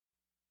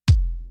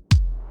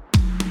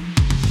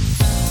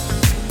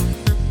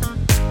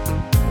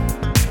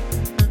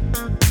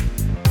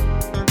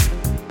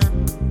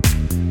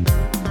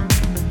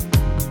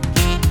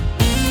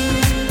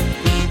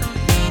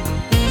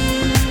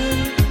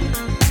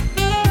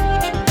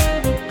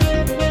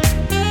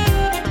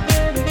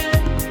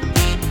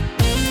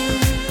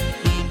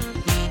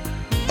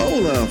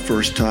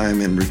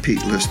first-time and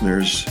repeat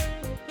listeners.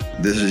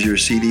 This is your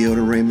CDO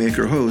to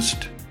Rainmaker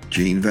host,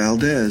 Gene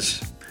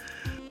Valdez.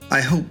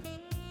 I hope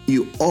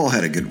you all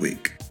had a good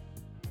week.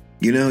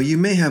 You know, you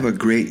may have a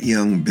great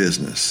young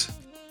business,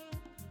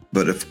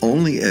 but if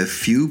only a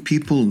few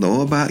people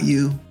know about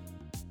you,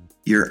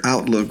 your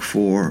outlook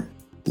for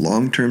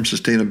long-term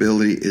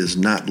sustainability is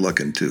not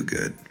looking too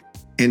good.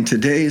 In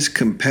today's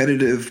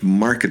competitive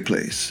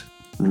marketplace,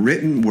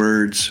 written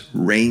words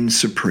reign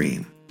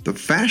supreme. The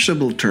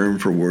fashionable term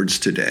for words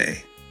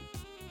today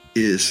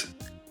is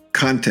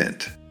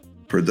content.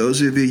 For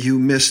those of you who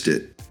missed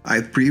it,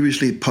 I've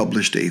previously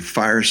published a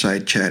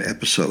fireside chat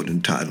episode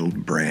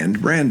entitled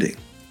Brand Branding.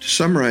 To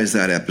summarize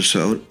that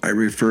episode, I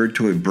referred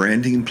to a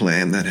branding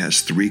plan that has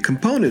 3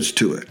 components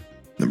to it.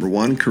 Number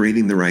 1,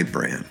 creating the right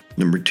brand.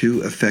 Number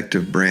 2,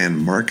 effective brand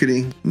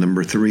marketing.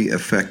 Number 3,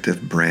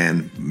 effective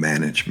brand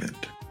management.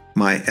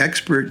 My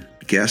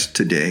expert guest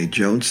today,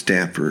 Joan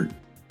Stanford,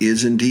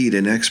 is indeed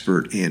an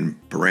expert in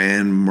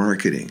brand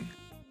marketing.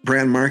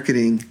 Brand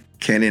marketing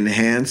can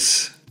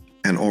enhance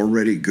an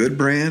already good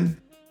brand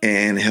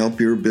and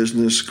help your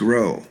business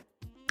grow.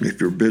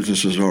 If your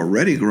business is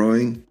already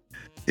growing,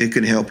 it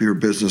can help your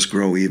business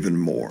grow even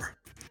more.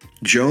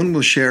 Joan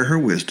will share her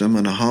wisdom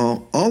on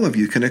how all of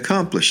you can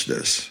accomplish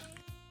this.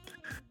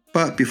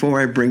 But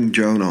before I bring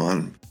Joan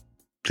on,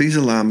 please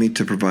allow me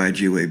to provide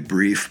you a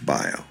brief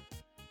bio.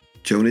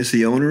 Joan is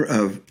the owner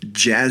of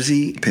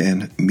Jazzy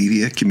Pen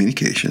Media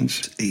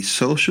Communications, a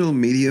social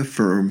media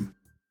firm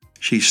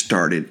she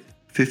started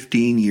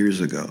 15 years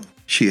ago.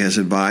 She has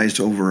advised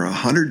over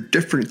 100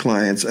 different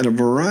clients in a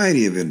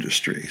variety of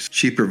industries.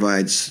 She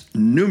provides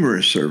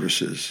numerous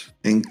services,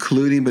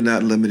 including but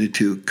not limited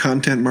to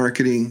content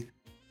marketing,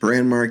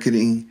 brand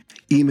marketing,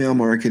 email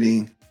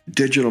marketing,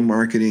 digital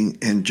marketing,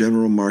 and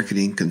general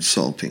marketing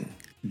consulting.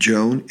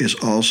 Joan is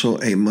also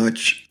a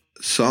much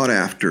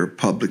sought-after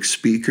public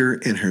speaker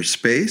in her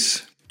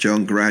space.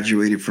 Joan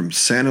graduated from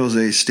San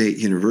Jose State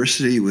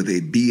University with a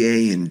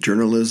BA in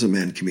journalism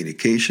and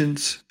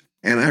communications.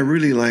 And I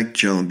really like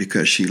Joan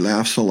because she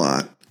laughs a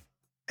lot,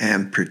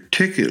 and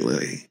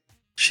particularly,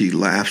 she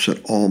laughs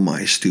at all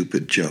my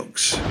stupid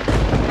jokes.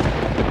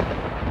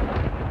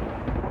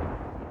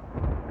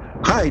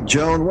 Hi,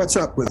 Joan. What's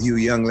up with you,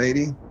 young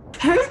lady?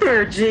 Hey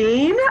there,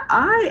 Gene.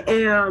 I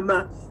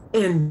am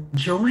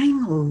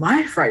enjoying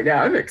life right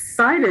now. I'm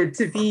excited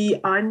to be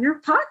on your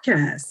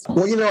podcast.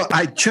 Well, you know,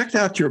 I checked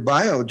out your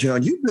bio,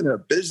 Joan. You've been a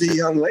busy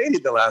young lady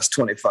the last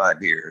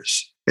 25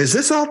 years. Is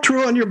this all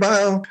true on your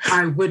bio?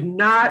 I would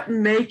not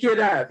make it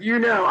up. You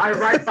know, I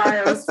write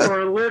bios for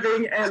a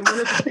living, and one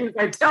of the things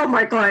I tell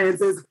my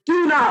clients is,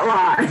 do not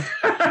lie.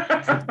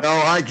 No,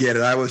 I get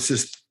it. I was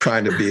just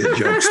trying to be a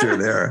jokester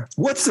there.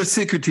 What's the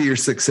secret to your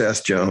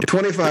success, Joan?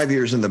 25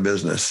 years in the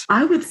business.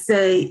 I would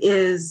say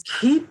is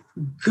keep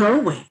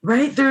going,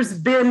 right? There's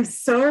been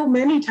so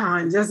many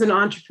times as an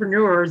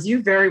entrepreneur, as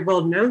you very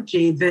well know,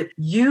 Gene, that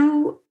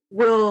you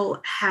will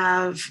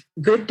have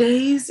good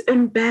days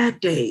and bad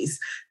days.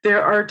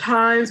 There are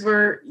times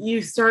where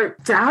you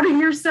start doubting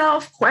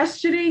yourself,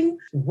 questioning,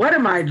 what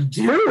am I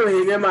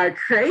doing? Am I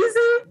crazy?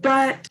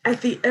 But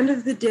at the end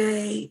of the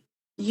day,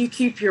 you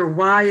keep your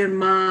why in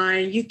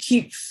mind, you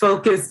keep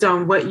focused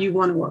on what you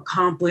want to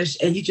accomplish,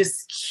 and you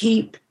just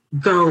keep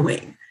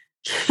going.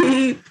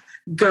 Keep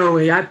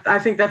going. I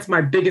think that's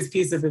my biggest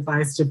piece of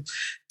advice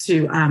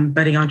to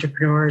budding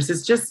entrepreneurs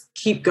is just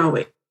keep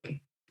going.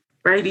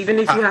 Right? Even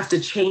if you have to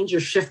change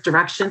or shift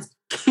directions,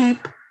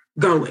 keep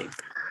going.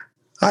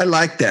 I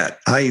like that.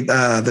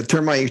 The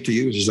term I used to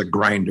use is a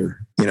grinder.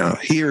 You know,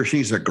 he or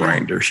she's a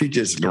grinder. She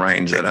just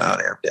grinds it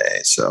out every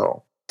day.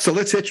 So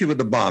let's hit you with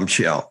the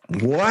bombshell.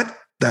 What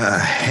the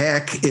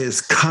heck is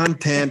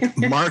content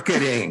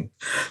marketing?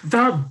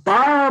 The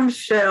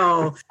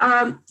bombshell.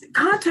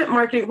 Content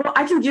marketing. Well,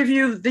 I can give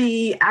you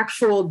the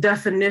actual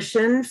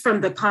definition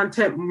from the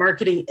Content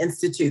Marketing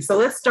Institute. So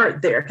let's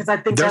start there because I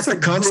think there's a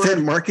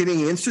Content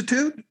Marketing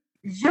Institute?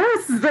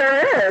 Yes,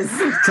 there is.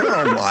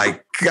 Oh my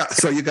God.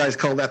 So you guys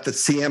call that the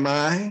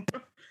CMI?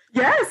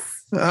 Yes.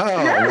 Oh,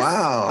 yes.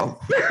 Wow.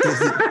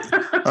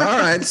 All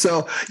right.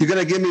 So you're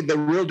going to give me the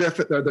real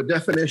the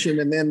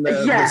definition and then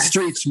the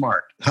street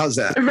smart. How's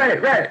that?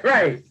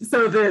 Right.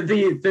 So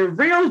the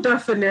real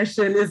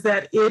definition is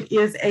that it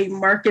is a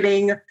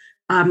marketing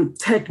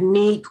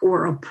technique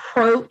or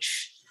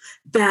approach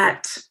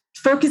that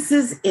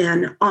focuses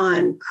in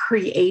on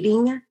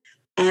creating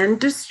and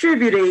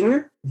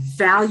distributing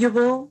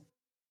valuable,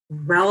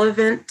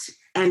 relevant,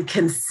 and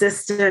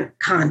consistent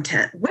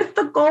content with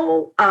the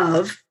goal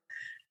of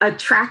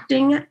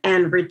attracting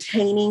and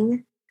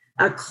retaining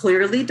a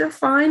clearly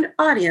defined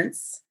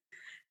audience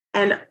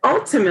and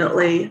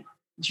ultimately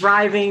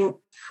driving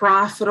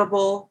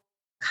profitable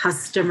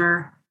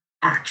customer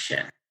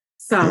action.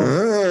 So,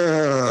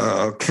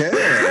 okay.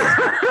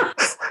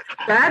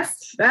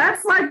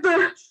 That's like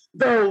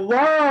the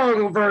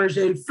long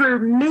version. For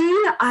me,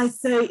 I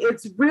say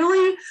it's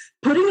really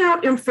putting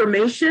out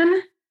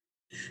information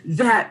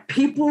that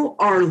people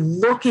are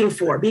looking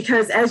for.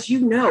 Because as you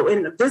know,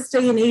 in this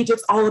day and age,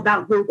 it's all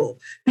about Google.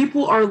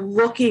 People are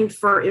looking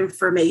for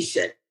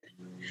information.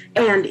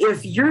 And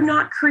if you're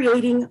not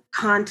creating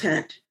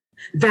content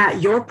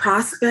that your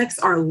prospects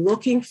are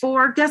looking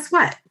for, guess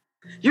what?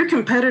 Your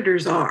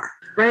competitors are,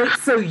 right?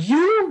 So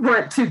you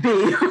want to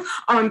be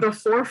on the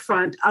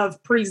forefront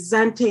of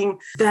presenting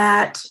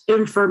that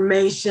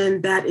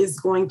information that is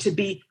going to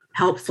be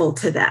helpful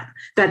to them,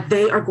 that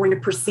they are going to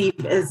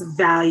perceive as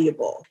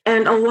valuable.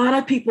 And a lot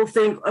of people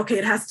think, okay,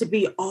 it has to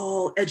be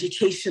all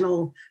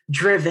educational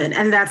driven,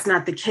 and that's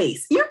not the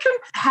case. You can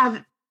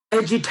have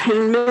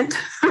edutainment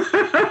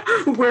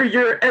where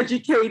you're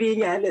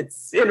educating and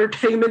it's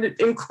entertainment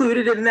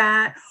included in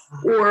that,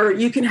 or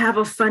you can have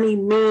a funny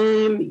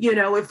meme,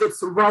 if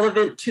it's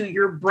relevant to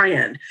your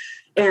brand.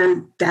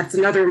 And that's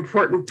another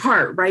important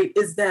part, right?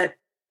 Is that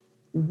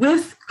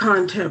with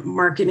content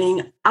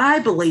marketing, I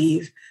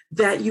believe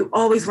that you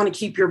always want to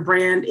keep your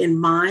brand in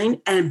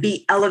mind and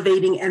be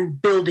elevating and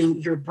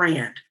building your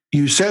brand.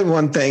 You said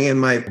one thing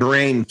and my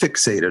brain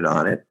fixated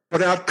on it.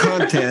 Put out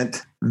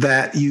content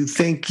that you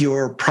think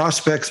your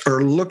prospects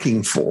are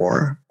looking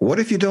for. What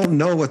if you don't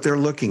know what they're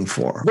looking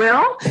for?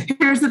 Well,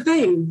 here's the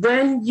thing.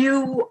 When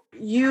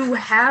you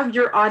have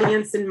your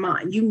audience in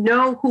mind, you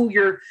know who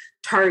you're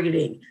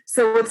targeting.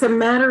 So it's a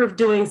matter of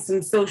doing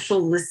some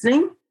social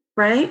listening,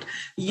 right?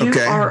 You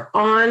are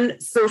on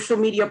social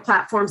media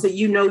platforms that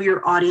you know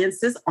your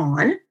audience is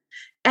on,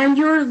 and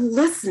you're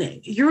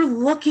listening. You're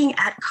looking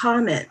at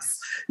comments.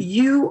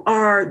 You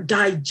are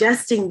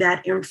digesting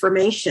that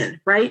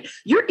information, right?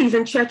 You're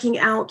even checking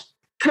out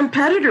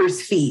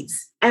competitors'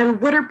 feeds.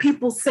 And what are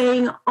people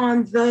saying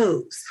on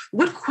those?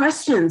 What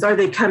questions are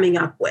they coming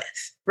up with,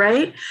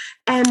 right?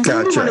 And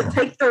then we want to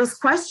take those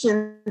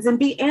questions and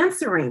be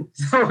answering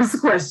those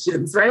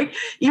questions, right?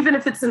 Even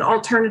if it's an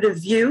alternative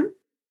view,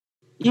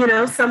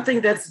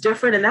 something that's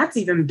different. And that's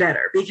even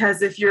better,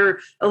 because if you're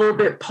a little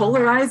bit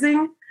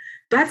polarizing,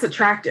 that's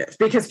attractive,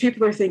 because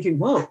people are thinking,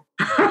 whoa,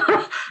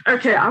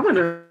 okay, I'm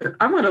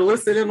gonna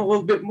listen in a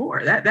little bit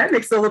more. That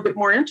makes it a little bit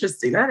more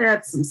interesting. That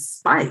adds some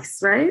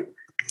spice, right?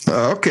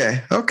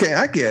 Okay,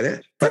 I get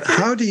it. But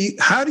how do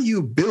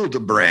you build a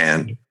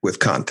brand with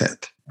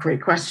content?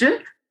 Great question.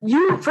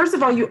 First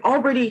of all, you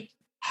already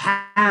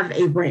have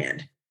a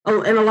brand.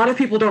 Oh, and a lot of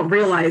people don't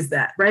realize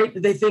that, right?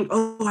 They think,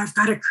 oh, I've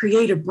got to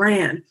create a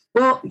brand.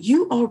 Well,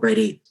 you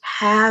already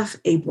have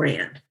a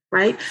brand,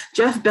 right?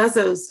 Jeff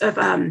Bezos of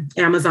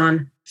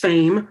Amazon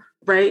fame,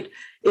 right,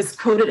 is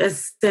quoted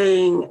as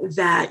saying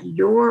that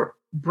your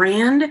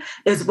brand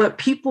is what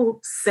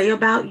people say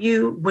about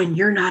you when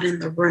you're not in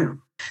the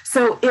room.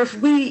 So if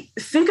we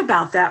think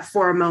about that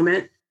for a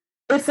moment,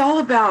 it's all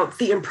about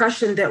the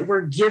impression that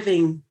we're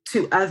giving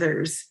to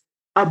others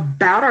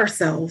about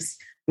ourselves,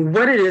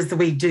 what it is that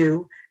we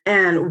do,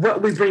 and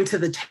what we bring to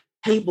the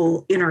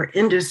table in our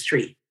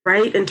industry,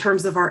 right, in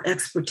terms of our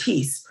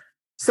expertise.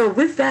 So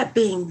with that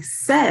being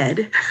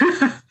said,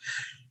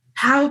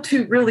 how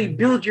to really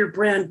build your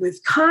brand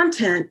with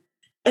content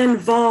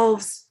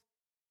involves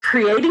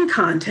creating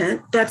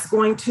content that's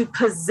going to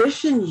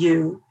position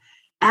you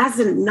as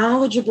a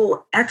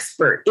knowledgeable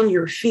expert in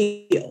your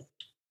field,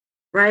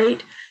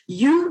 right?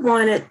 You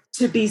want it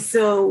to be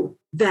so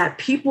that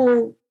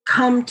people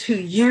come to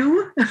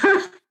you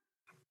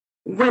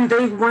when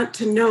they want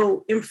to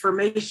know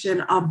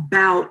information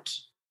about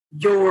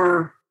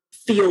your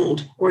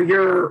field or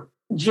your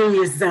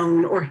genius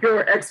zone or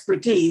your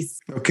expertise.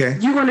 Okay.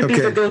 You want to be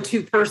the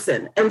go-to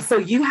person. And so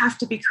you have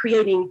to be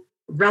creating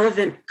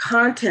relevant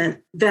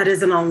content that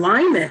is in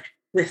alignment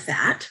with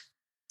that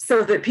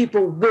so that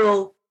people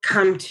will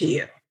come to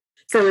you.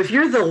 So if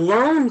you're the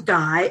loan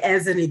guy,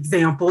 as an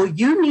example,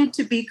 you need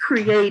to be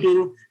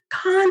creating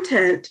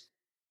content,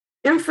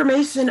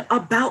 information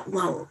about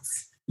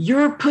loans.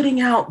 You're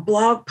putting out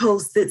blog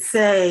posts that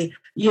say,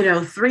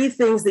 3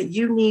 things that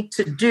you need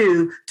to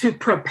do to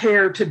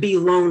prepare to be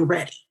loan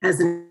ready, as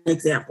an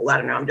example. I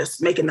don't know, I'm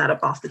just making that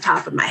up off the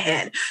top of my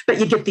head, but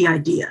you get the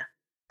idea.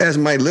 As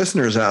my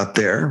listeners out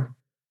there,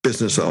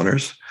 business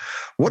owners,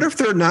 what if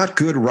they're not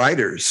good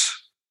writers?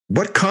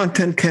 What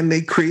content can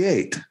they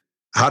create?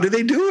 How do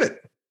they do it?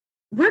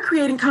 We're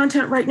creating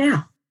content right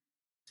now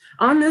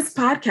on this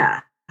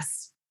podcast.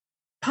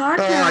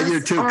 Podcasts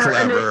you're too are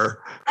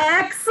clever.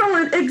 An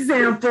excellent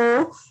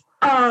example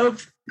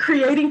of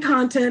creating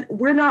content.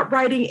 We're not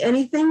writing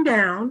anything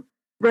down,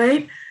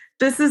 right?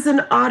 This is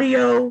an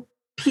audio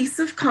piece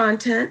of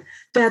content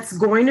that's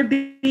going to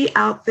be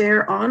out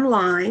there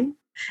online,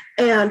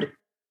 and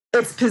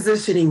it's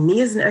positioning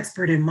me as an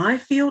expert in my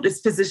field. It's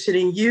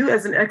positioning you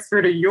as an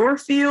expert in your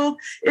field.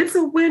 It's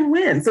a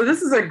win-win. So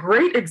this is a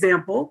great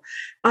example.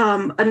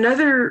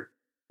 Another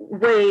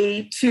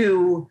way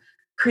to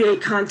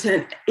create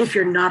content, if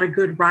you're not a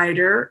good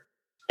writer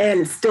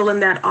and still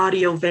in that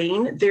audio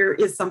vein, there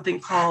is something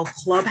called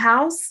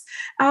Clubhouse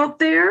out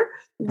there.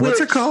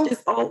 What's it called?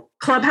 It's all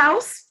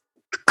Clubhouse.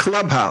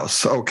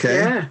 Clubhouse. Okay.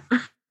 Yeah.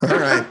 All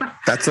right.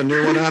 That's a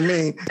new one on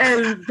me.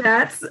 And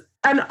that's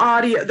an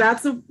audio.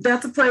 That's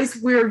a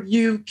place where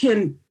you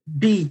can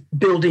be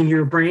building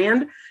your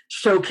brand,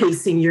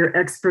 showcasing your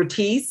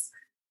expertise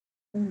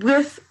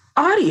with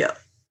audio.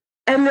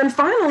 And then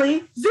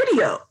finally,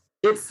 video.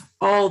 It's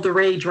all the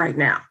rage right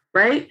now,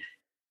 right?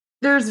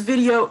 there's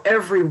video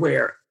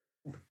everywhere.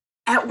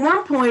 At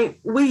one point,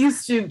 we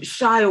used to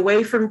shy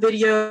away from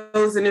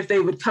videos, and if they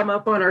would come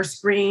up on our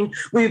screen,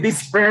 we would be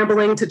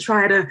scrambling to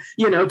try to,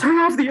 turn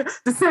off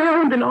the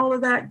sound and all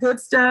of that good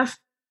stuff.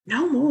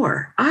 No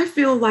more. I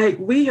feel like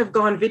we have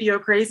gone video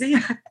crazy,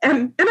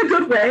 and in a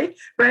good way,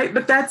 right?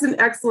 But that's an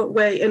excellent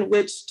way in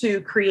which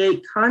to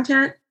create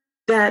content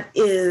that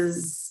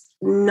is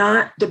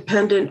not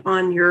dependent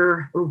on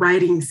your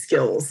writing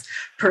skills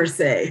per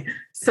se.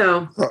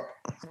 So,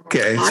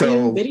 okay,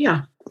 audio,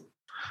 video.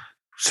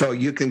 So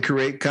you can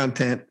create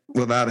content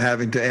without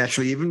having to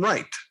actually even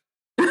write.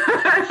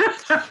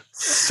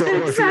 So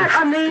exactly.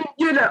 I mean,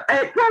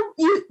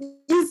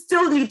 you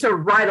still need to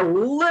write a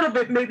little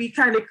bit, maybe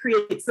kind of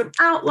create some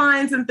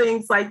outlines and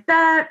things like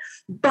that.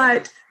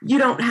 But you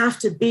don't have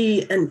to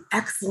be an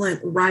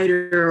excellent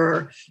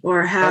writer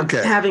or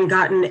having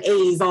gotten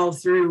A's all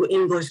through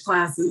English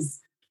classes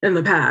in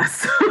the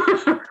past.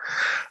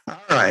 All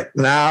right.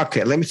 Now,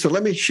 okay.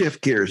 Let me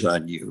shift gears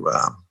on you,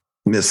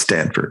 Miss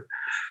Stanford.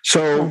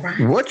 So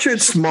what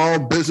should small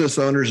business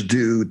owners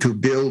do to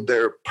build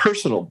their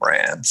personal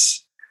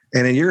brands?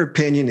 And in your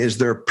opinion, is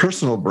their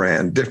personal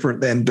brand different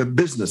than the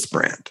business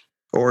brand?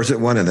 Or is it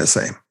one and the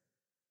same?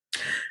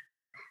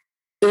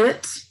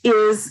 It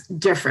is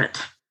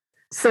different.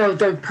 So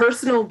the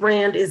personal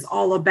brand is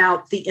all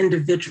about the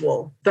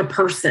individual, the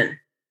person,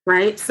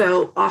 right?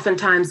 So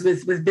oftentimes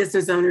with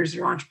business owners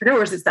or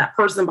entrepreneurs, it's that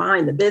person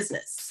behind the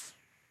business.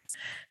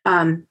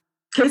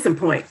 Case in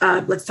point,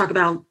 let's talk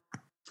about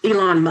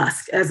Elon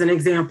Musk as an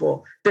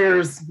example.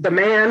 There's the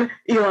man,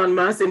 Elon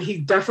Musk, and he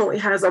definitely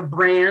has a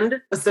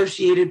brand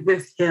associated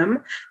with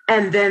him.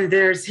 And then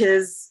there's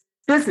his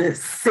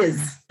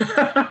businesses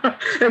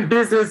and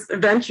business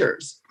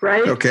ventures,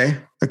 right? Okay.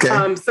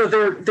 So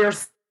they're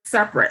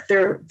separate.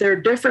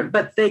 They're different,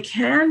 but they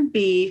can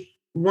be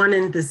one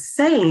and the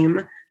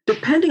same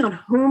depending on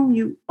whom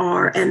you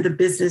are and the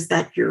business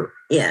that you're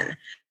in.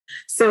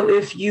 So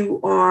if you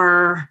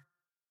are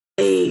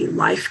a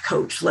life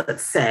coach,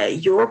 let's say,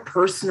 your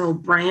personal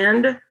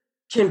brand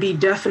can be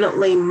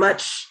definitely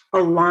much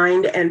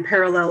aligned and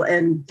parallel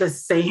and the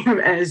same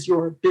as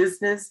your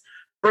business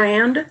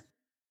brand.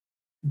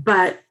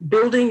 But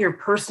building your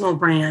personal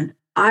brand,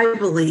 I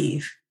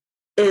believe,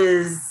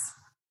 is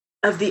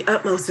of the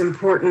utmost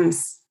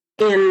importance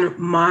in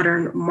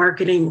modern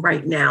marketing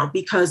right now,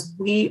 because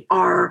we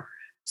are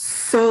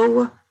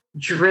so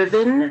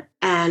driven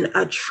and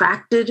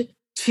attracted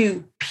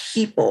to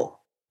people.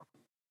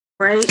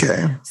 Right.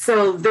 Okay.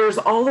 So there's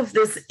all of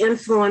this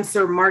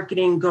influencer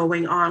marketing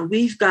going on.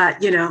 We've got,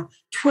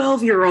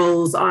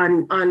 12-year-olds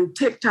on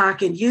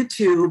TikTok and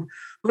YouTube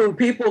who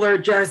people are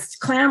just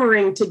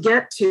clamoring to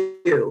get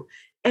to.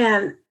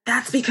 And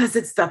that's because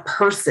it's the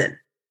person.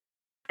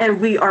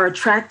 And we are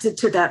attracted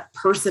to that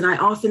person. I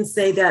often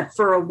say that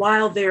for a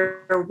while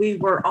there, we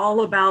were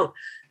all about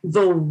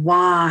the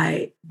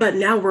why, but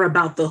now we're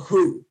about the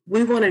who.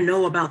 We want to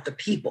know about the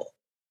people,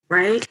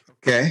 right?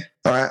 Okay.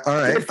 All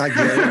right. I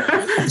get it.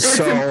 It's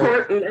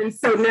important. And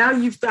so now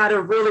you've got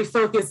to really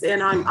focus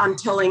in on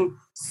telling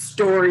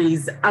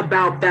stories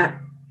about that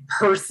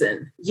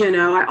person.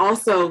 I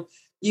also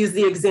use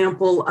the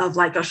example of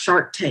like a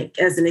Shark Tank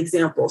as an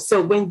example.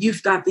 So when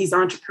you've got these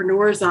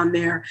entrepreneurs on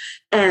there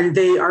and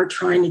they are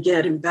trying to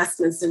get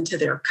investments into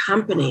their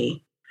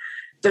company,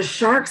 the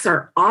sharks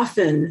are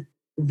often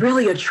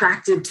really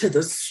attracted to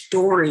the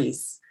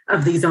stories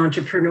of these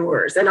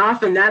entrepreneurs. And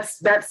often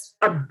that's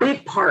a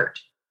big part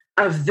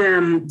of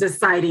them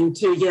deciding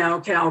to,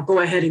 I'll go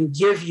ahead and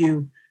give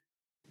you,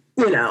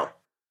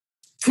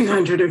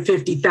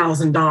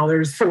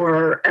 $250,000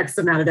 for X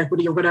amount of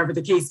equity or whatever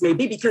the case may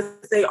be, because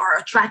they are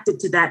attracted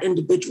to that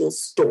individual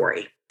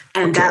story.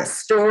 And that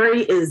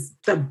story is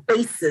the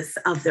basis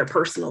of their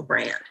personal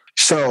brand.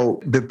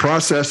 So the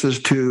processes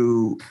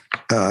to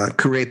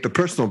create the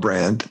personal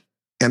brand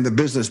and the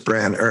business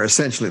brand are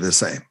essentially the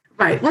same.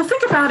 Right. Well,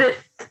 think about it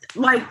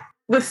like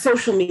with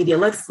social media.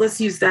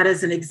 Let's use that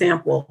as an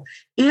example.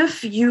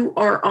 If you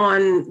are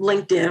on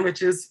LinkedIn,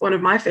 which is one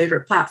of my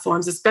favorite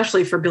platforms,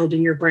 especially for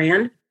building your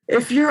brand,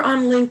 if you're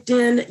on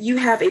LinkedIn, you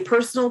have a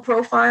personal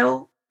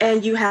profile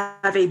and you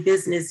have a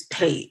business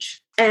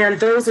page. And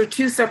those are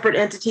two separate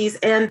entities,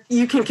 and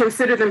you can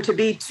consider them to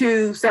be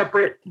two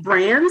separate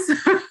brands.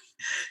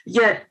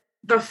 Yet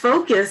the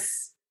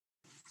focus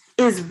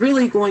is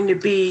really going to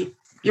be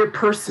your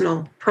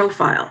personal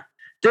profile.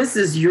 This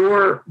is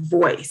your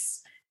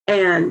voice.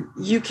 And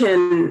you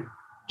can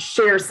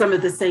share some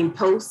of the same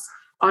posts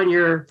on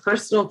your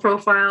personal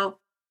profile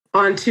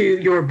onto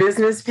your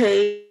business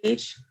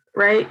page,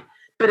 right?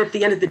 But at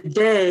the end of the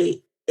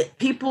day,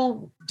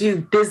 people do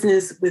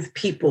business with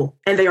people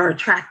and they are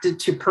attracted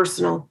to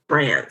personal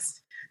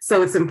brands.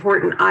 So it's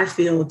important, I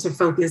feel, to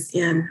focus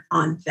in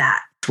on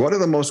that. What are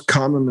the most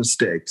common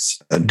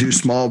mistakes do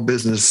small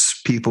business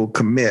people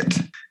commit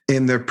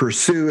in their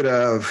pursuit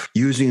of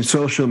using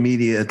social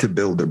media to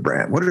build their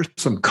brand? What are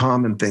some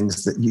common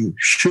things that you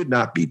should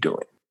not be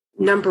doing?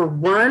 Number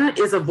one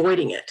is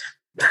avoiding it.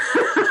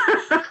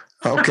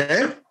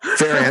 Okay,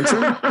 fair answer.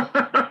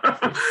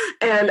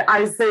 And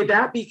I say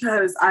that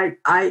because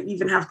I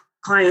even have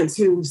clients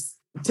who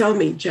tell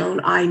me,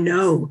 Joan, I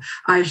know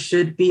I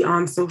should be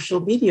on social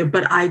media,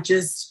 but I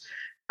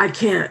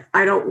can't.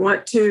 I don't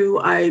want to.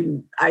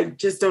 I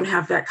just don't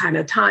have that kind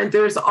of time.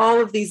 There's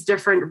all of these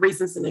different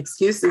reasons and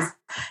excuses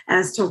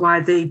as to why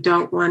they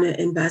don't want to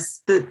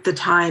invest the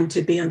time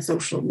to be on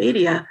social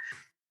media.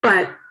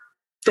 But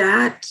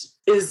that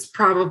is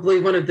probably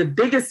one of the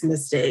biggest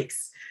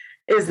mistakes,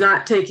 is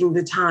not taking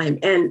the time.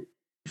 And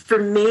for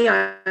me,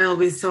 I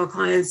always tell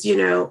clients,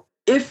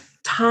 if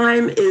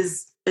time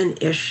is an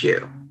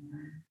issue,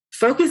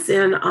 focus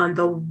in on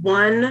the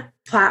one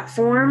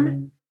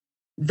platform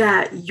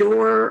that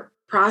your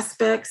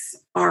prospects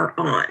are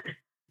on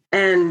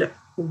and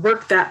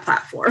work that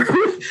platform.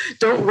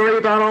 Don't worry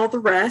about all the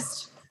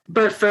rest,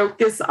 but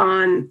focus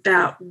on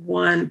that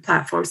one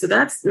platform. So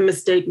that's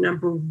mistake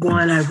number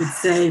one, I would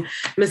say.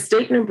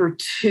 Mistake number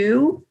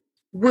two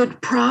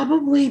would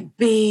probably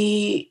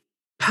be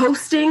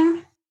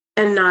posting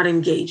and not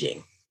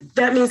engaging.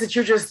 That means that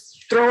you're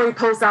just throwing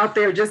posts out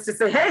there just to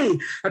say, hey,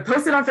 I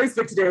posted on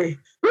Facebook today.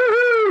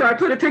 Woo-hoo! I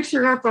put a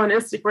picture up on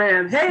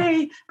Instagram.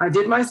 Hey, I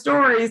did my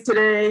stories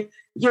today,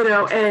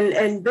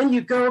 and then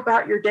you go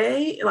about your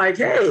day like,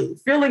 hey,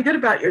 feeling good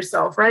about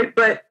yourself, right?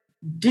 But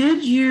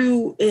did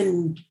you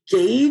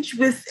engage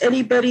with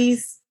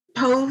anybody's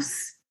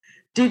posts?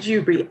 Did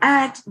you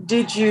react?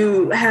 Did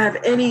you have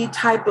any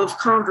type of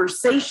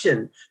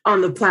conversation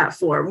on the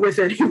platform with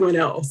anyone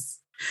else?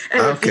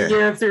 And Okay. If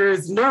the answer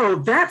is no,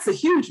 that's a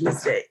huge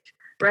mistake,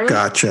 right?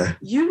 Gotcha.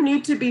 You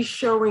need to be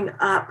showing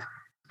up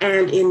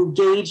and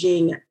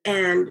engaging.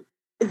 And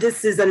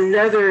this is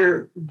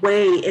another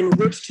way in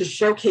which to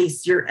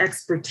showcase your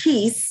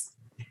expertise,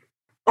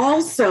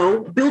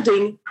 also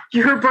building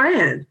your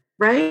brand,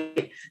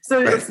 right?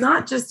 So Right. It's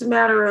not just a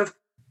matter of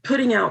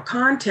putting out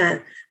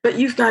content, but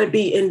you've got to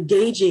be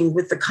engaging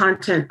with the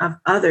content of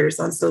others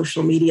on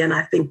social media. And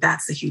I think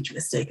that's a huge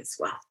mistake as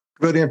well.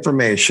 Good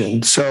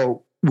information.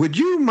 So would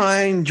you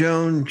mind,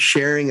 Joan,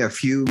 sharing a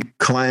few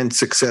client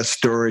success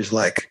stories,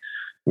 like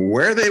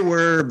where they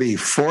were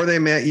before they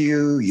met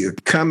you? You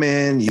come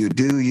in, you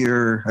do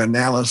your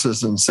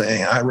analysis and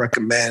say, I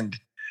recommend,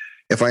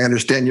 if I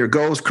understand your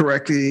goals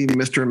correctly,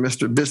 Mr. and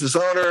Mr. Business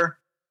Owner,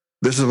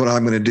 this is what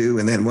I'm going to do.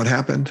 And then what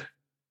happened?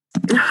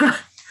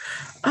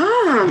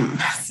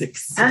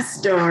 Success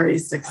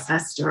stories.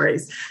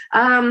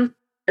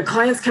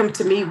 Clients come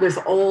to me with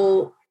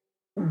all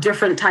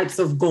different types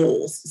of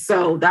goals.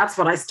 So that's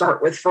what I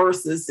start with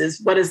first is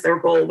what is their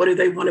goal? What do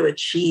they want to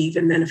achieve?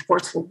 And then, of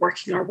course, we're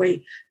working our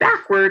way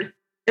backward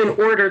in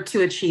order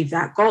to achieve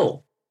that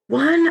goal.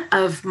 One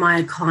of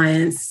my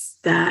clients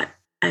that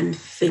I'm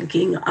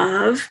thinking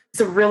of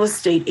is a real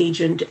estate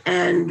agent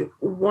and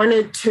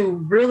wanted to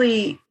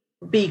really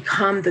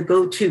become the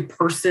go-to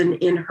person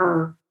in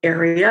her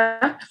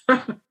area,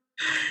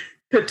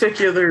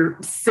 particular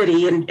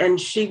city. And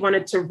she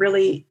wanted to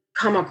really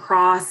come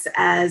across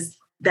as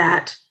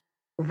that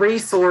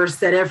resource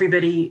that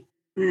everybody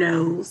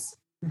knows,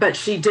 but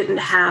she didn't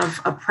have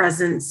a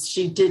presence.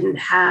 She didn't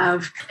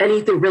have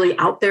anything really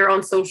out there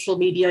on social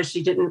media.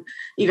 She didn't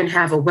even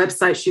have a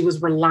website. She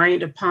was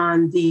reliant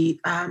upon the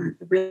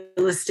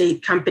real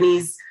estate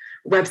company's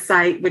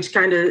website, which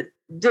kind of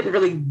didn't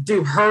really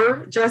do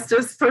her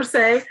justice per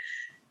se.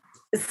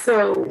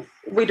 So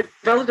we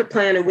developed a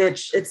plan in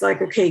which it's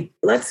like, okay,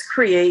 let's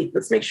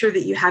make sure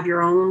that you have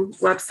your own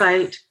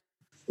website.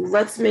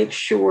 Let's make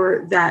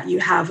sure that you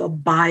have a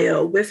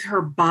bio. With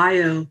her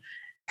bio,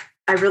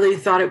 I really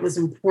thought it was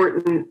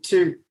important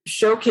to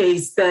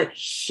showcase that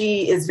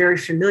she is very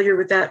familiar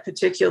with that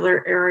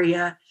particular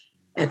area,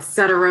 et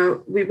cetera.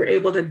 We were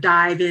able to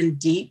dive in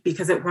deep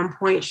because at one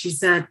point she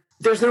said,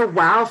 there's no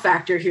wow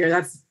factor here.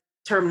 That's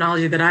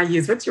terminology that I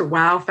use. What's your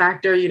wow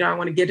factor? I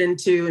want to get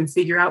into and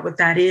figure out what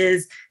that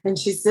is. And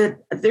she said,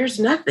 there's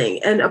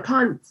nothing. And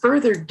upon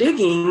further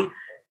digging,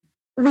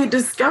 we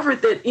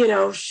discovered that,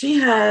 she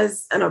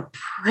has an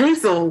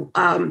appraisal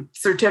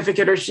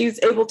certificate, or she's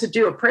able to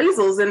do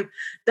appraisals. And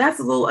that's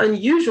a little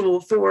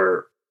unusual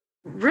for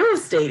real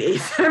estate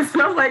agents.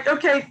 And I'm like,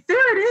 okay,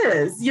 there it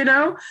is,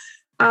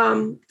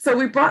 So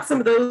we brought some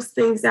of those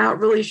things out,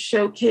 really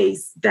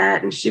showcase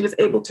that. And she was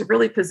able to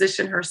really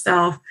position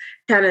herself,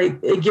 kind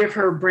of give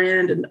her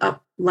brand an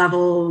up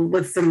level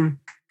with some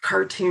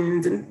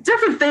cartoons and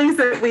different things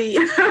that we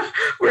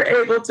were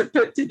able to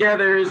put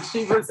together. And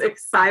she was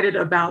excited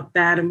about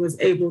that and was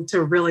able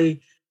to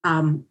really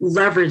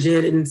leverage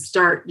it and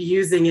start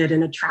using it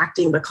and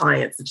attracting the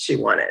clients that she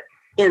wanted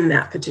in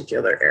that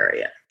particular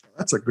area.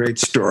 That's a great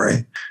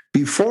story.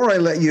 Before I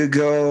let you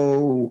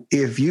go,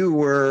 if you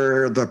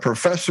were the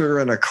professor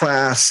in a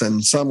class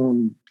and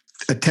someone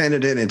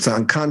attended it, it's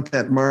on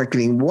content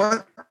marketing,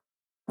 what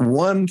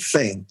one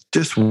thing,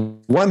 just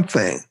one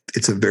thing,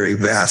 it's a very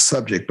vast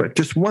subject, but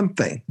just one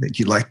thing that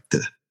you'd like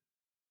to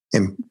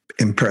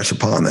impress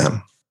upon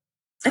them?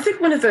 I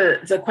think one of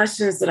the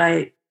questions that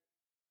I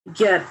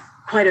get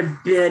quite a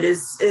bit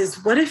is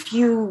what if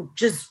you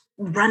just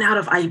run out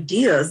of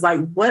ideas.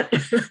 Like what,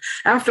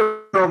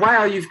 after a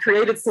while, you've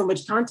created so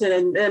much content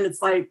and then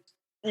it's like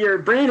your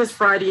brain is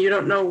fried and you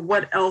don't know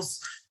what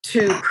else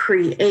to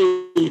create.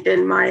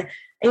 And my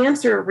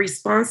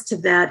response to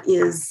that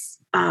is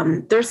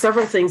there's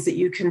several things that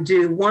you can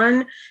do.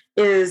 One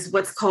is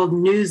what's called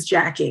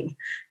newsjacking.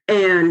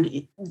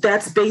 And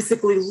that's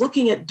basically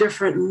looking at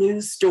different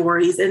news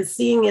stories and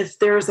seeing if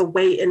there's a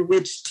way in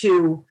which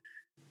to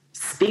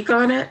speak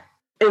on it,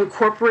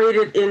 incorporate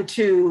it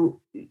into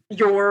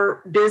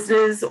your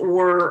business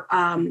or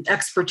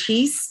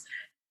expertise,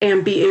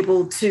 and be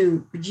able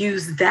to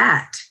use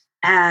that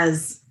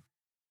as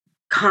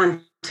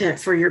content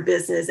for your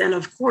business. And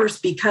of course,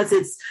 because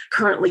it's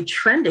currently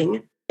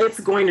trending, it's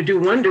going to do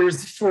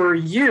wonders for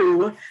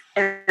you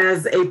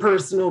as a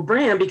personal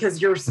brand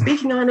because you're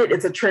speaking on it.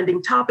 It's a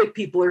trending topic.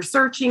 People are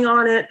searching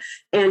on it,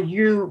 and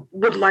you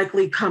would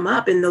likely come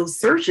up in those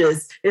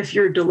searches if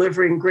you're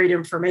delivering great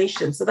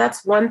information. So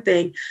that's one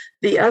thing.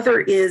 The other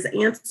is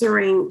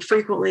answering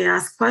frequently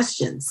asked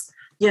questions.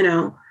 You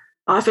know,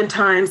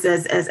 oftentimes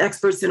as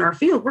experts in our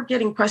field, we're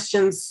getting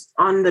questions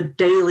on the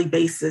daily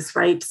basis,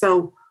 right?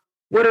 So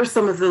what are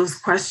some of those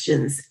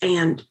questions,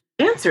 and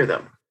answer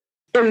them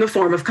in the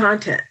form of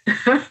content.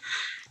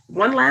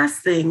 One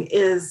last thing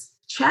is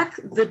check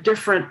the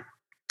different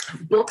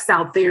books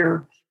out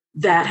there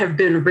that have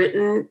been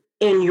written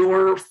in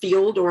your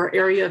field or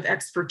area of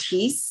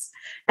expertise.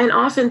 And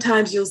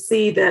oftentimes you'll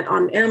see that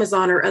on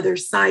Amazon or other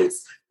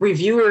sites,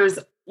 reviewers,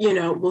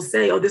 will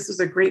say, oh, this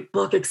was a great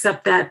book,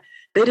 except that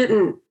they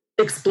didn't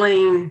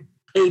explain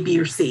A, B,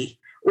 or C,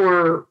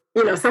 or,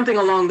 something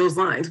along those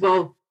lines.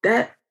 Well,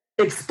 that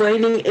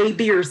explaining A,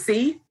 B, or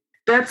C,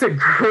 that's a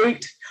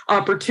great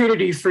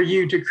opportunity for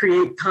you to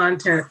create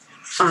content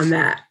on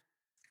that.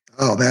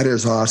 Oh, that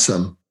is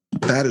awesome.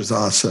 That is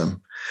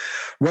awesome.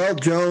 Well,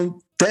 Joan,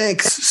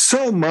 thanks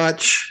so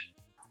much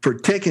for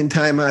taking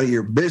time out of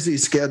your busy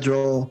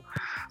schedule.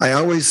 I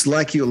always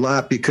like you a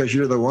lot because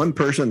you're the one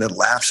person that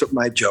laughs at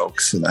my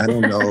jokes. And I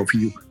don't know if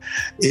you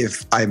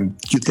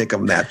think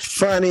I'm that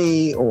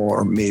funny,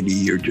 or maybe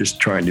you're just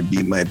trying to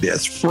be my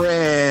best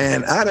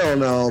friend. I don't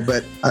know,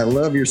 but I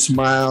love your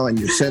smile and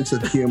your sense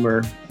of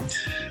humor.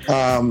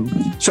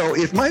 So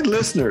if my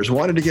listeners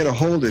wanted to get a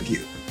hold of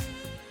you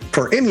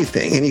for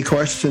anything, any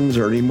questions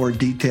or any more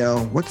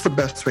detail, what's the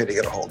best way to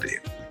get a hold of you?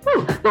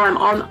 Well, I'm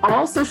on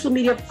all social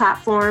media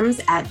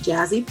platforms at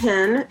Jazzy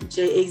Pen,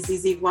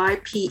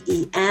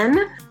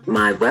 JAZZYPEN.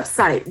 My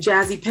website,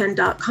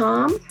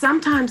 jazzypen.com.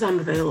 Sometimes I'm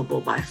available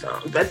by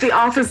phone, but the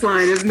office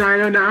line is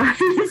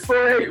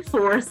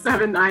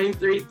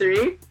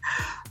 909-484-7933.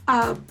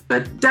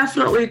 But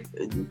definitely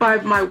by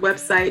my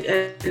website,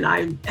 and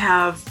I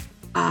have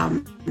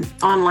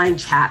online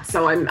chat,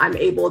 so I'm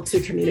able to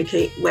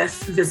communicate with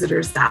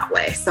visitors that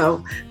way.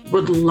 So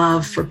would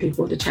love for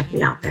people to check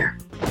me out there.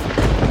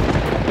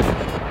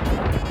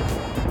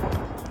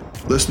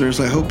 Listeners,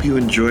 I hope you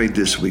enjoyed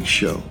this week's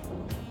show.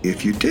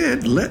 If you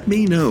did, let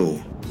me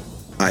know.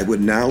 I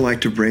would now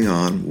like to bring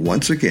on,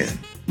 once again,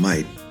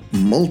 my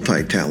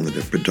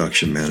multi-talented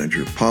production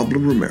manager, Pablo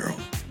Romero,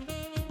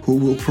 who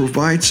will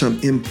provide some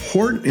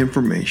important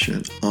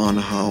information on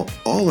how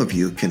all of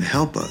you can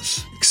help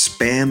us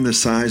expand the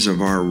size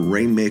of our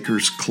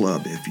Rainmakers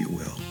Club, if you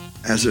will.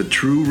 As a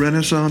true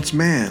Renaissance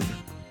man,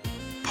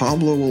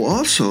 Pablo will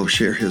also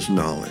share his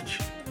knowledge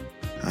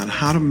on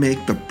how to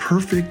make the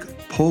perfect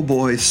po'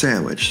 boy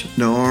sandwich,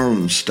 New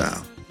Orleans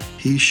style.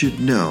 He should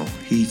know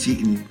he's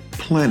eaten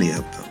plenty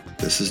of them.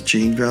 This is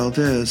Gene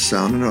Valdez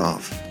sounding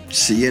off.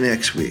 See you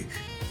next week.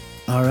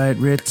 All right,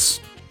 Ritz.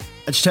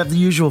 I just have the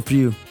usual for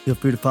you. Feel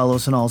free to follow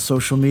us on all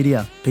social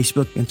media: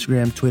 Facebook,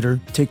 Instagram,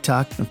 Twitter,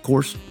 TikTok, and of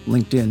course,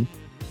 LinkedIn.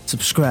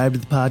 Subscribe to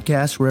the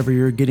podcast wherever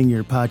you're getting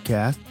your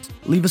podcasts.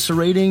 Leave us a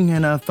rating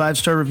and a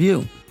 5-star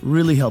review.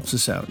 Really helps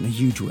us out in a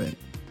huge way.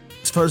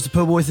 As far as the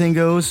po' boy thing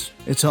goes,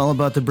 it's all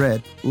about the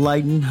bread.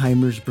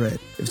 Leidenheimer's bread.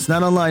 If it's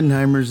not on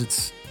Leidenheimer's,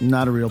 it's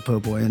not a real po'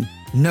 boy. And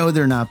no,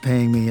 they're not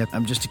paying me.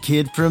 I'm just a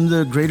kid from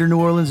the greater New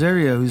Orleans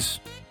area who's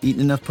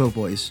eaten enough po'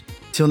 boys.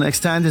 Till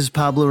next time, this is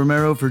Pablo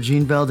Romero for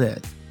Gene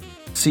Valdez.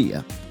 See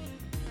ya.